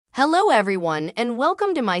Hello everyone and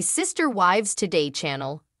welcome to my Sister Wives Today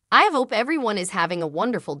channel. I hope everyone is having a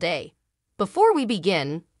wonderful day. Before we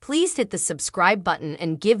begin, please hit the subscribe button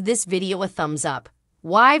and give this video a thumbs up.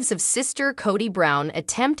 Wives of Sister Kody Brown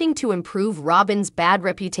attempting to improve Robyn's bad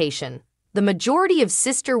reputation. The majority of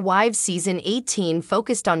Sister Wives Season 18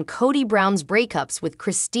 focused on Kody Brown's breakups with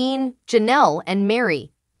Christine, Janelle, and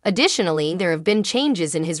Mary. Additionally, there have been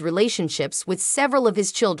changes in his relationships with several of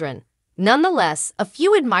his children. Nonetheless, a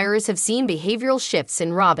few admirers have seen behavioral shifts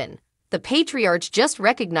in Robyn. The patriarch just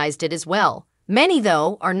recognized it as well. Many,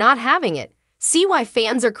 though, are not having it. See why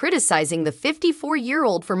fans are criticizing the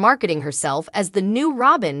 54-year-old for marketing herself as the new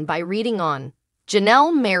Robyn by reading on.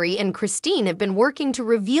 Janelle, Mary, and Christine have been working to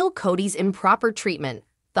reveal Kody's improper treatment.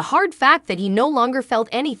 The hard fact that he no longer felt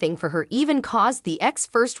anything for her even caused the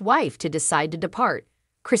ex-first wife to decide to depart.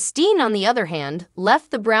 Christine, on the other hand,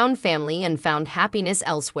 left the Brown family and found happiness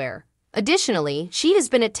elsewhere. Additionally, she has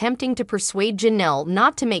been attempting to persuade Janelle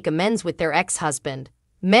not to make amends with their ex-husband.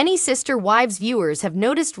 Many Sister Wives viewers have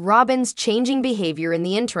noticed Robyn's changing behavior in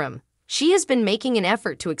the interim. She has been making an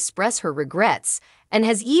effort to express her regrets and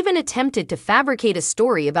has even attempted to fabricate a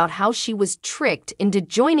story about how she was tricked into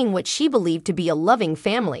joining what she believed to be a loving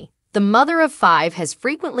family. The mother of five has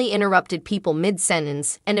frequently interrupted people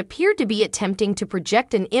mid-sentence and appeared to be attempting to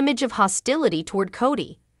project an image of hostility toward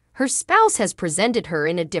Kody. Her spouse has presented her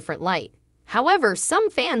in a different light. However,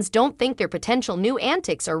 some fans don't think their potential new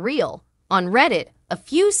antics are real. On Reddit, a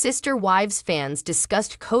few Sister Wives fans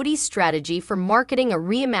discussed Kody's strategy for marketing a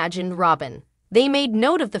reimagined Robyn. They made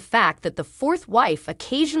note of the fact that the fourth wife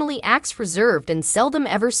occasionally acts reserved and seldom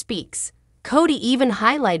ever speaks. Kody even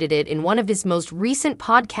highlighted it in one of his most recent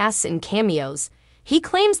podcasts and cameos. He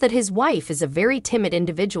claims that his wife is a very timid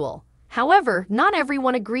individual. However, not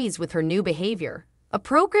everyone agrees with her new behavior. A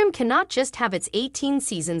program cannot just have its 18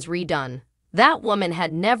 seasons redone. That woman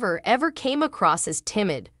had never ever came across as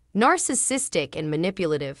timid, narcissistic, and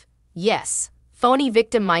manipulative. Yes, phony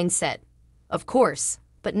victim mindset. Of course,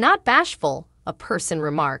 but not bashful, a person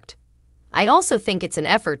remarked. I also think it's an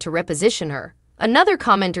effort to reposition her. Another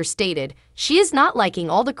commenter stated, she is not liking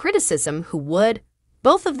all the criticism, who would?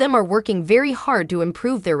 Both of them are working very hard to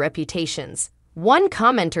improve their reputations. One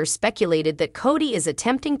commenter speculated that Kody is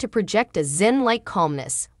attempting to project a zen-like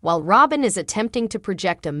calmness, while Robyn is attempting to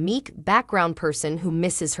project a meek background person who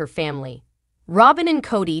misses her family. Robyn and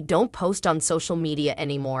Kody don't post on social media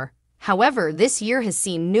anymore. However, this year has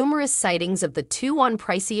seen numerous sightings of the two on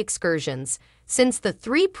pricey excursions. Since the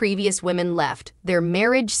three previous women left, their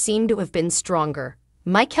marriage seemed to have been stronger.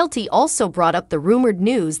 Makeover also brought up the rumored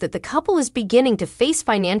news that the couple is beginning to face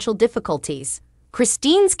financial difficulties.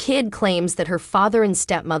 Christine's kid claims that her father and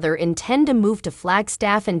stepmother intend to move to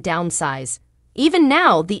Flagstaff and downsize. Even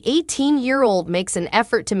now, the 18-year-old makes an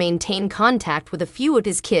effort to maintain contact with a few of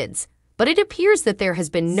his kids, but it appears that there has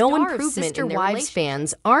been no improvement in their Wives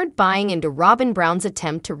fans aren't buying into Robyn Brown's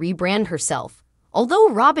attempt to rebrand herself. Although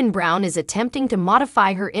Robyn Brown is attempting to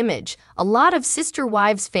modify her image, a lot of Sister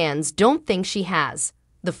Wives fans don't think she has.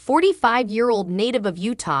 The 45-year-old native of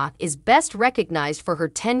Utah is best recognized for her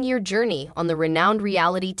 10-year journey on the renowned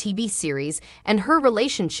reality TV series and her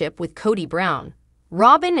relationship with Kody Brown.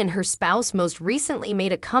 Robyn and her spouse most recently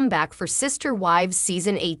made a comeback for Sister Wives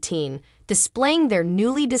Season 18, displaying their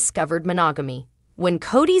newly discovered monogamy. When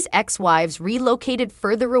Kody's ex-wives relocated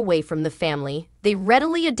further away from the family, they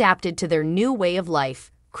readily adapted to their new way of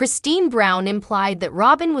life. Christine Brown implied that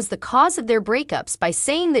Robyn was the cause of their breakups by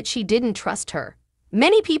saying that she didn't trust her.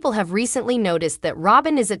 Many people have recently noticed that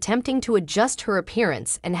Robyn is attempting to adjust her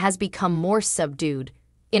appearance and has become more subdued.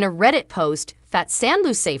 In a Reddit post, Fat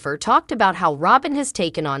Sandlusafer talked about how Robyn has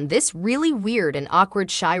taken on this really weird and awkward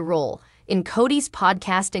shy role in Kody's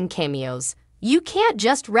podcast and cameos. You can't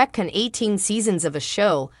just retcon 18 seasons of a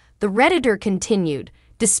show, the Redditor continued.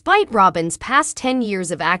 Despite Robyn's past 10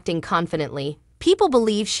 years of acting confidently, people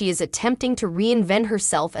believe she is attempting to reinvent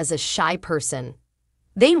herself as a shy person.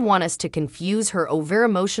 They want us to confuse her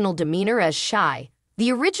over-emotional demeanor as shy.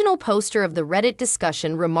 The original poster of the Reddit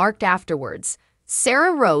discussion remarked afterwards.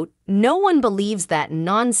 Sarah wrote, "No one believes that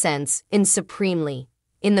nonsense in Supremely."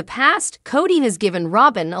 In the past, Kody has given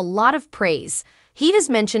Robyn a lot of praise. He has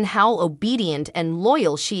mentioned how obedient and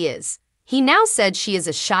loyal she is. He now said she is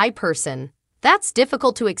a shy person. That's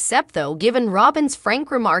difficult to accept, though, given Robyn's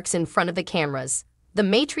frank remarks in front of the cameras. The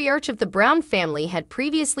matriarch of the Brown family had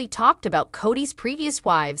previously talked about Kody's previous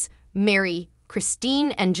wives, Mary,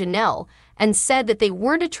 Christine, and Janelle, and said that they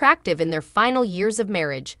weren't attractive in their final years of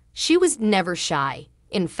marriage. She was never shy.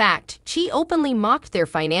 In fact, she openly mocked their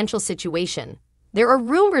financial situation. There are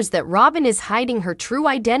rumors that Robyn is hiding her true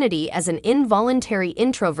identity as an involuntary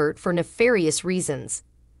introvert for nefarious reasons.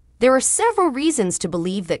 There are several reasons to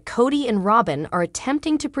believe that Kody and Robyn are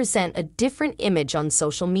attempting to present a different image on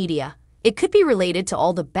social media. It could be related to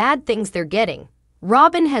all the bad things they're getting.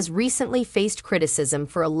 Robyn has recently faced criticism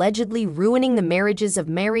for allegedly ruining the marriages of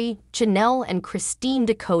Meri, Janelle, and Christine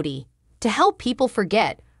to Kody. To help people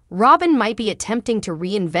forget, Robyn might be attempting to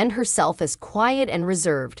reinvent herself as quiet and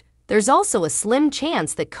reserved. There's also a slim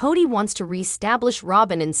chance that Kody wants to reestablish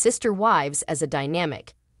Robyn and sister wives as a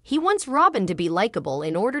dynamic. He wants Robyn to be likable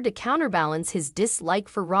in order to counterbalance his dislike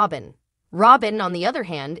for Robyn. Robyn, on the other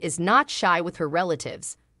hand, is not shy with her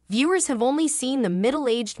relatives. Viewers have only seen the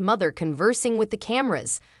middle-aged mother conversing with the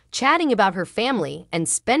cameras, chatting about her family, and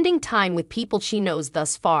spending time with people she knows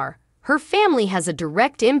thus far. Her family has a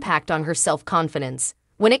direct impact on her self-confidence.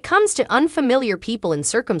 When it comes to unfamiliar people and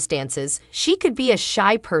circumstances, she could be a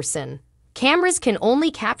shy person. Cameras can only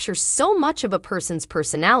capture so much of a person's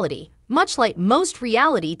personality. Much like most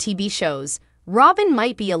reality TV shows, Robyn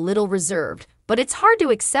might be a little reserved, but it's hard to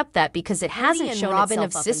accept that because it hasn't shown Robyn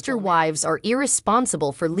of sister wives are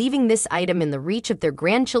irresponsible for leaving this item in the reach of their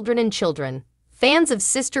grandchildren and children. Fans of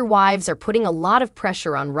sister wives are putting a lot of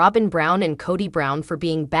pressure on Robyn Brown and Kody Brown for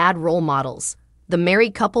being bad role models. The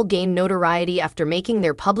married couple gained notoriety after making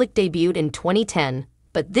their public debut in 2010,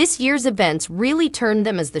 but this year's events really turned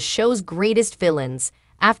them as the show's greatest villains.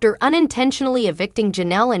 After unintentionally evicting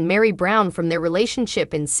Janelle and Meri Brown from their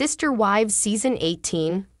relationship in Sister Wives Season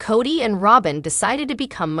 18, Kody and Robyn decided to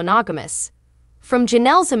become monogamous. From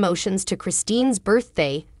Janelle's emotions to Christine's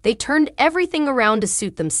birthday, they turned everything around to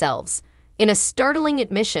suit themselves. In a startling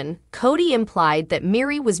admission, Kody implied that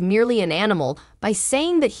Meri was merely an animal by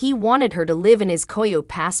saying that he wanted her to live in his Coyote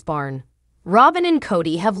Pass barn. Robyn and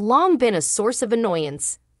Kody have long been a source of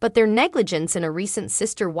annoyance, but their negligence in a recent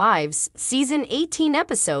Sister Wives Season 18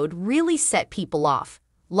 episode really set people off.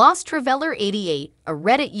 Lost Traveler 88, a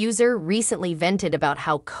Reddit user, recently vented about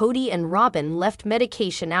how Kody and Robyn left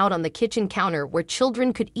medication out on the kitchen counter where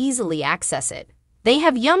children could easily access it. They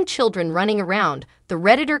have young children running around, the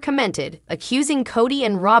Redditor commented, accusing Kody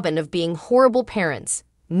and Robyn of being horrible parents.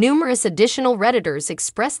 Numerous additional Redditors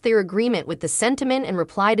expressed their agreement with the sentiment and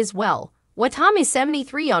replied as well.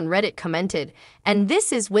 Watame73 on Reddit commented, and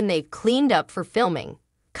this is when they've cleaned up for filming.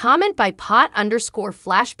 Comment by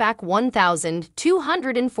pot_flashback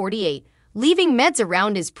 1248, leaving meds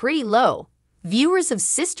around is pretty low. Viewers of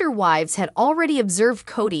Sister Wives had already observed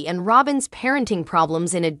Kody and Robyn's parenting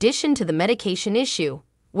problems in addition to the medication issue.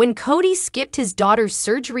 When Kody skipped his daughter's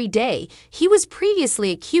surgery day, he was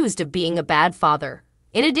previously accused of being a bad father.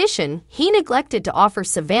 In addition, he neglected to offer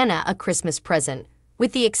Savannah a Christmas present.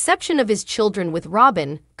 With the exception of his children with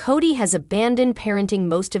Robyn, Kody has abandoned parenting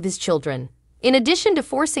most of his children. In addition to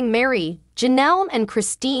forcing Meri, Janelle, and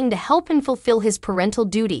Christine to help him fulfill his parental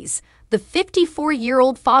duties, the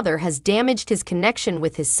 54-year-old father has damaged his connection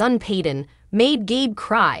with his son Peyton, made Gabe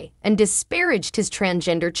cry, and disparaged his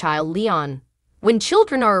transgender child Leon. When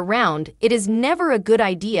children are around, it is never a good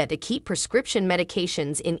idea to keep prescription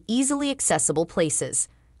medications in easily accessible places.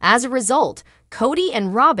 As a result, Kody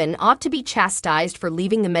and Robyn ought to be chastised for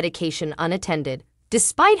leaving the medication unattended.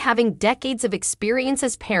 Despite having decades of experience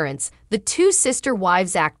as parents, the two Sister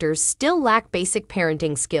Wives actors still lack basic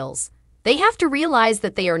parenting skills. They have to realize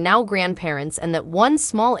that they are now grandparents and that one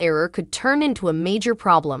small error could turn into a major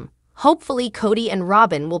problem. Hopefully, Kody and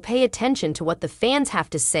Robyn will pay attention to what the fans have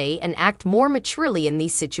to say and act more maturely in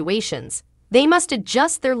these situations. They must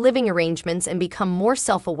adjust their living arrangements and become more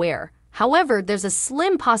self-aware. However, there's a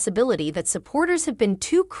slim possibility that supporters have been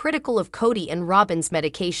too critical of Kody and Robyn's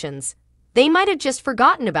medications. They might have just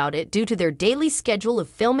forgotten about it due to their daily schedule of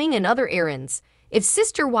filming and other errands. If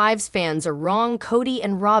Sister Wives fans are wrong, Kody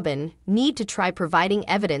and Robyn need to try providing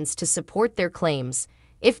evidence to support their claims.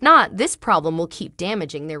 If not, this problem will keep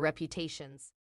damaging their reputations.